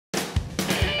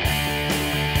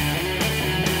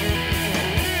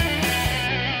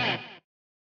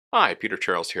Hi, Peter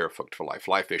Charles here, Hooked for Life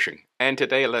Fly Fishing, and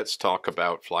today let's talk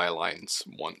about fly lines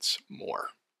once more.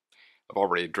 I've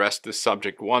already addressed this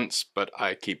subject once, but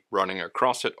I keep running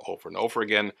across it over and over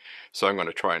again, so I'm going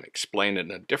to try and explain it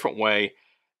in a different way,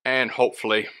 and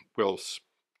hopefully we'll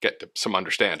get to some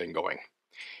understanding going.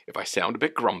 If I sound a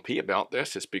bit grumpy about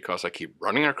this, it's because I keep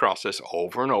running across this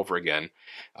over and over again.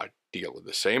 I deal with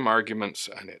the same arguments,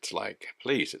 and it's like,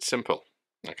 please, it's simple,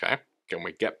 okay? Can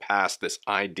we get past this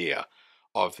idea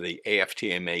of the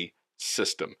AFTMA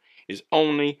system is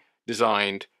only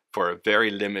designed for a very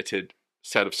limited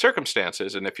set of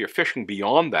circumstances, and if you're fishing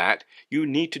beyond that, you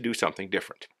need to do something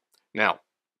different. Now,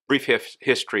 brief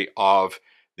history of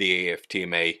the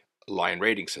AFTMA line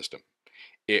rating system.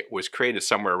 It was created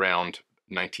somewhere around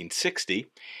 1960,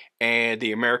 and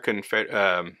the American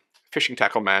Fishing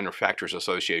Tackle Manufacturers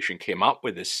Association came up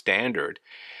with this standard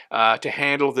to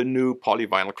handle the new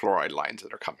polyvinyl chloride lines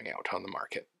that are coming out on the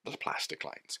market, the plastic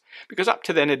lines. Because up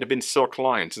to then it had been silk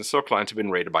lines, and silk lines have been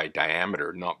rated by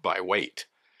diameter, not by weight.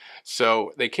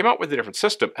 So they came up with a different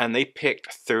system, and they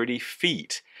picked 30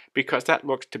 feet because that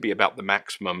looks to be about the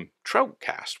maximum trout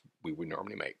cast we would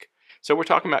normally make. So we're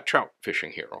talking about trout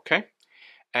fishing here, okay?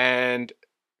 And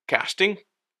casting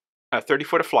a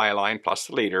 30-foot of fly line plus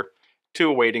the leader to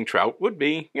a wading trout would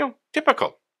be,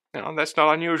 typical. That's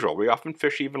not unusual. We often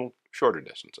fish even shorter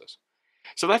distances.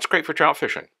 So that's great for trout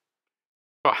fishing.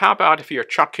 But how about if you're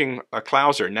chucking a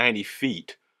clouser 90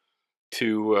 feet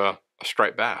to a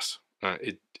striped bass?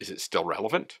 Is it still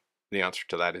relevant? The answer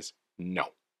to that is no.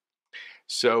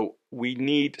 So we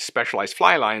need specialized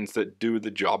fly lines that do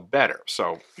the job better.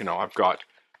 So, I've got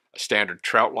a standard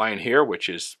trout line here, which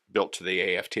is built to the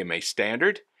AFTMA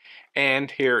standard.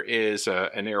 And here is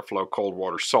an airflow cold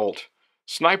water salt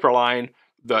sniper line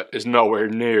that is nowhere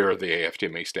near the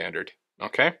AFTMA standard.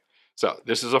 Okay? So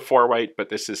this is a 4-weight, but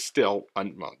this is still a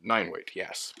 9-weight.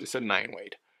 Yes, it's a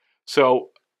 9-weight.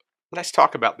 So let's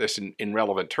talk about this in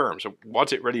relevant terms. What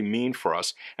does it really mean for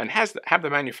us? And have the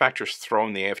manufacturers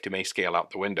thrown the AFTMA scale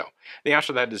out the window? The answer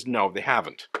to that is no, they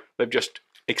haven't. They've just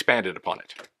expanded upon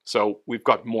it. So we've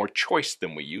got more choice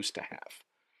than we used to have.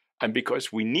 And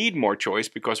because we need more choice,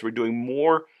 because we're doing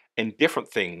more and different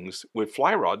things with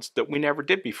fly rods that we never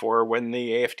did before when the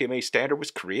AFTMA standard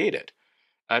was created.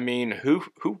 I mean, who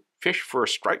fished for a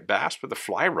striped bass with a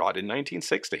fly rod in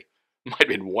 1960? Might have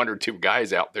been one or two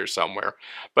guys out there somewhere,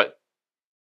 but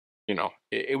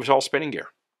it was all spinning gear.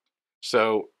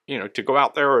 So, to go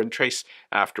out there and trace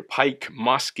after pike,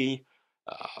 muskie,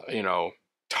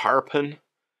 tarpon,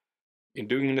 and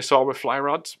doing this all with fly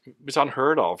rods was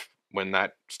unheard of when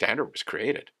that standard was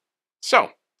created. So,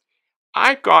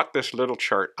 I've got this little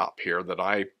chart up here that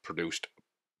I produced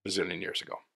a bazillion years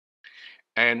ago.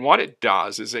 And what it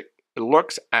does is it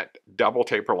looks at double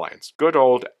taper lines. Good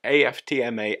old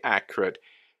AFTMA accurate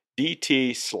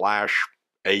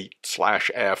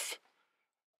DT/8/F,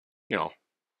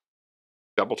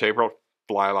 double taper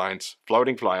fly lines,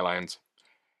 floating fly lines.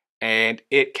 And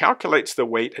it calculates the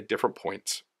weight at different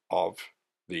points of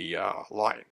the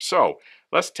line. So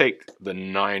let's take the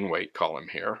 9-weight column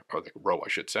here, or the row I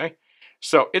should say.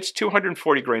 So it's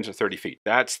 240 grains or 30 feet.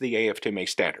 That's the AFTMA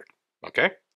standard,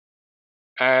 okay?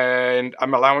 And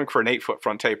I'm allowing for an 8-foot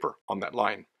front taper on that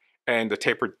line. And the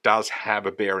taper does have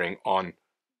a bearing on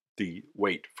the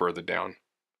weight further down,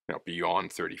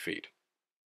 beyond 30 feet.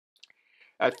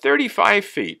 At 35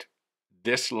 feet,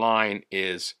 this line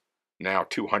is now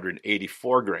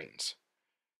 284 grains.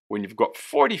 When you've got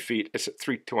 40 feet, it's at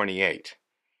 328.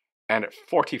 And at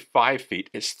 45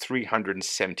 feet, it's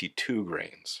 372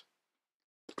 grains.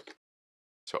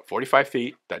 So at 45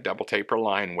 feet, that double taper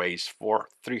line weighs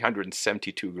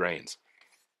 372 grains.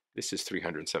 This is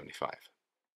 375.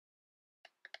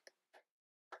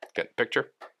 Get the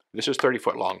picture? This is 30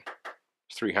 foot long.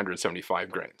 It's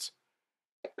 375 grains.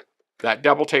 That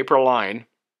double taper line,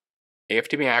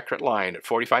 AFTMA accurate line at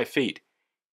 45 feet,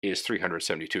 is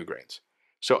 372 grains.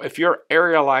 So if you're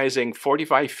aerializing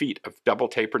 45 feet of double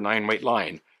taper 9-weight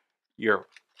line, you're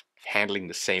handling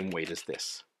the same weight as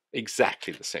this.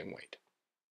 Exactly the same weight.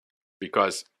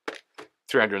 Because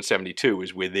 372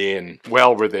 is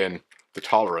well within the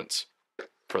tolerance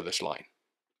for this line.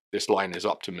 This line is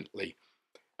optimally,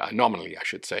 nominally I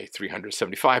should say,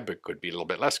 375, but could be a little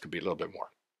bit less, could be a little bit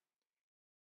more.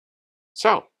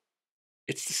 So,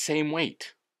 it's the same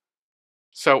weight.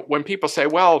 So when people say,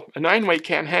 well, a 9-weight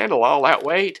can't handle all that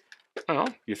weight, well,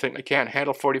 you think they can't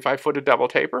handle 45 foot of double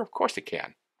taper? Of course they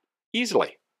can.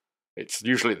 Easily. It's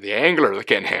usually the angler that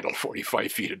can handle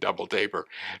 45 feet of double taper,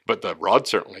 but the rod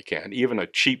certainly can. Even a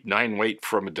cheap 9-weight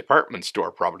from a department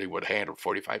store probably would handle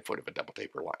 45 foot of a double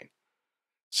taper line.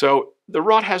 So the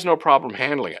rod has no problem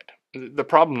handling it. The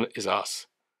problem is us,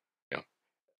 you know,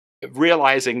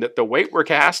 realizing that the weight we're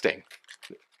casting,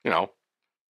 you know,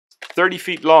 30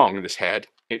 feet long, this head,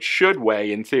 it should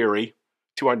weigh, in theory,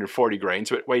 240 grains,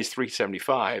 but it weighs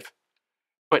 375.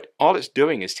 But all it's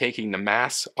doing is taking the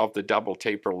mass of the double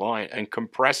taper line and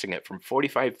compressing it from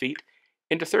 45 feet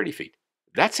into 30 feet.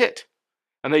 That's it.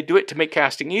 And they do it to make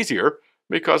casting easier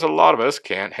because a lot of us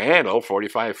can't handle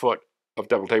 45 foot of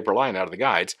double taper line out of the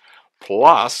guides.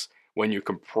 Plus, when you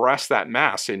compress that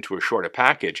mass into a shorter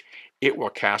package, it will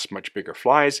cast much bigger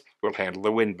flies, it will handle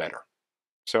the wind better.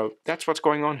 So that's what's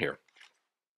going on here.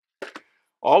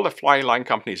 All the fly line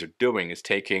companies are doing is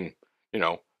taking,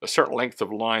 a certain length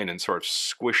of line and sort of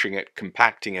squishing it,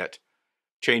 compacting it,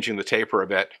 changing the taper a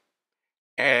bit,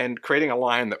 and creating a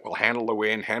line that will handle the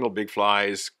wind, handle big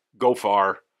flies, go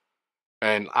far,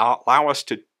 and allow us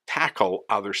to tackle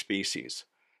other species.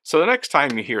 So the next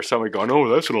time you hear somebody going, oh,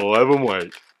 that's an 11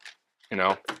 weight,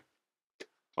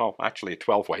 oh, actually a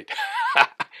 12 weight.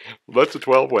 That's a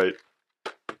 12 weight.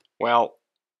 Well,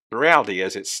 the reality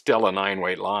is it's still a 9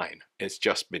 weight line. It's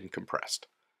just been compressed.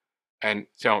 And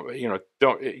so,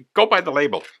 don't go by the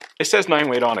label. It says 9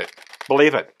 weight on it.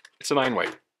 Believe it. It's a 9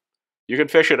 weight. You can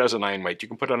fish it as a 9 weight. You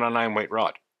can put it on a 9 weight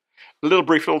rod. A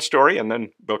brief little story, and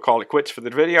then we'll call it quits for the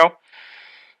video.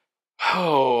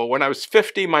 Oh, when I was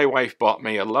 50, my wife bought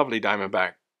me a lovely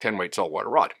Diamondback 10 weight saltwater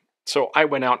rod. So I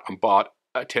went out and bought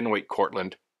a 10 weight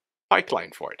Cortland pike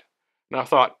line for it. And I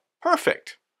thought,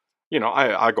 perfect.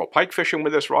 I'll go pike fishing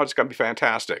with this rod. It's going to be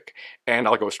fantastic. And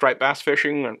I'll go striped bass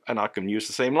fishing, and I can use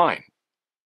the same line.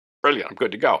 Brilliant. I'm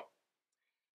good to go.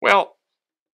 Well,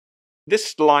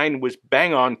 this line was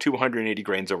bang on 280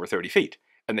 grains over 30 feet,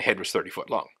 and the head was 30 foot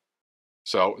long.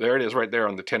 So there it is right there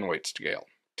on the 10 weight scale.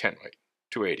 10 weight,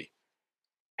 280.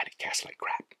 And it cast like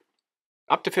crap.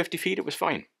 Up to 50 feet, it was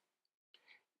fine.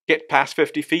 Get past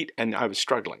 50 feet, and I was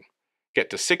struggling. Get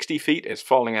to 60 feet, it's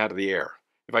falling out of the air.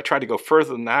 If I try to go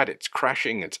further than that, it's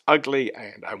crashing, it's ugly,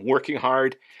 and I'm working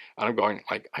hard, and I'm going,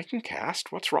 I can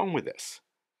cast? What's wrong with this?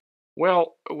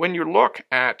 Well, when you look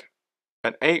at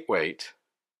an 8 weight,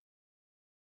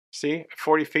 see, at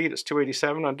 40 feet, it's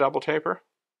 287 on double taper.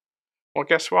 Well,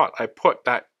 guess what? I put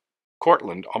that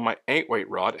Cortland on my 8 weight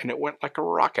rod, and it went like a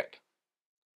rocket.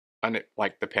 And it,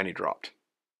 like the penny dropped.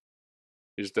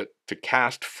 Is that to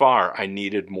cast far, I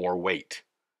needed more weight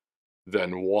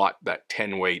than what that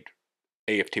 10 weight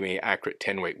AFTMA accurate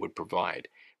 10 weight would provide.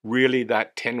 Really,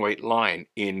 that 10 weight line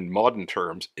in modern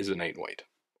terms is an 8 weight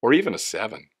or even a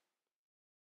 7.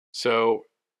 So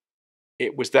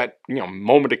it was that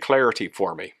moment of clarity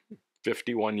for me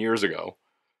 51 years ago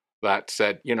that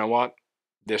said, you know what,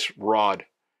 this rod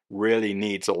really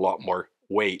needs a lot more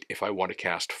weight if I want to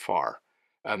cast far.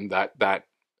 And that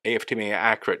AFTMA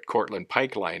accurate Cortland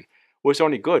pike line was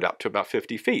only good up to about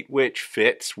 50 feet, which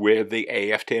fits with the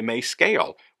AFTMA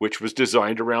scale, which was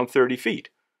designed around 30 feet.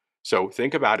 So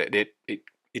think about it.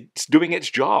 It's doing its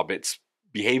job. It's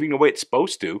behaving the way it's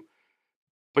supposed to,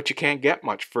 but you can't get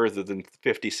much further than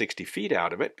 50, 60 feet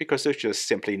out of it because there's just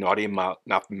simply not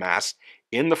enough mass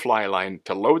in the fly line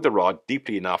to load the rod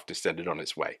deeply enough to send it on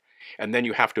its way. And then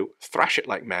you have to thrash it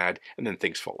like mad, and then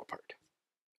things fall apart.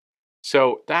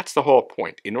 So that's the whole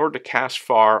point. In order to cast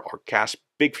far or cast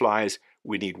big flies,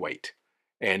 we need weight.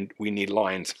 And we need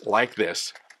lines like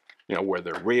this,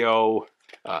 whether Rio,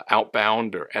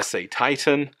 Outbound, or SA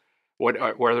Titan,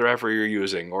 wherever you're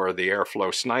using, or the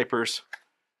Airflow Snipers,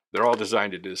 they're all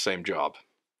designed to do the same job.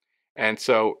 And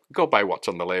so go by what's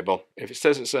on the label. If it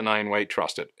says it's a 9 weight,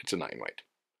 trust it, it's a 9 weight.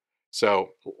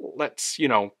 So let's,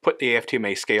 put the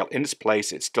AFTMA scale in its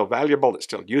place. It's still valuable, it's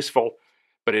still useful,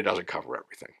 but it doesn't cover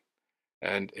everything.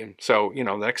 And so, the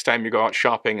next time you go out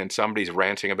shopping and somebody's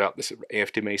ranting about this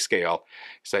AFTMA scale,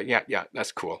 say, yeah,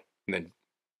 that's cool. And then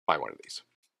buy one of these.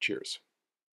 Cheers.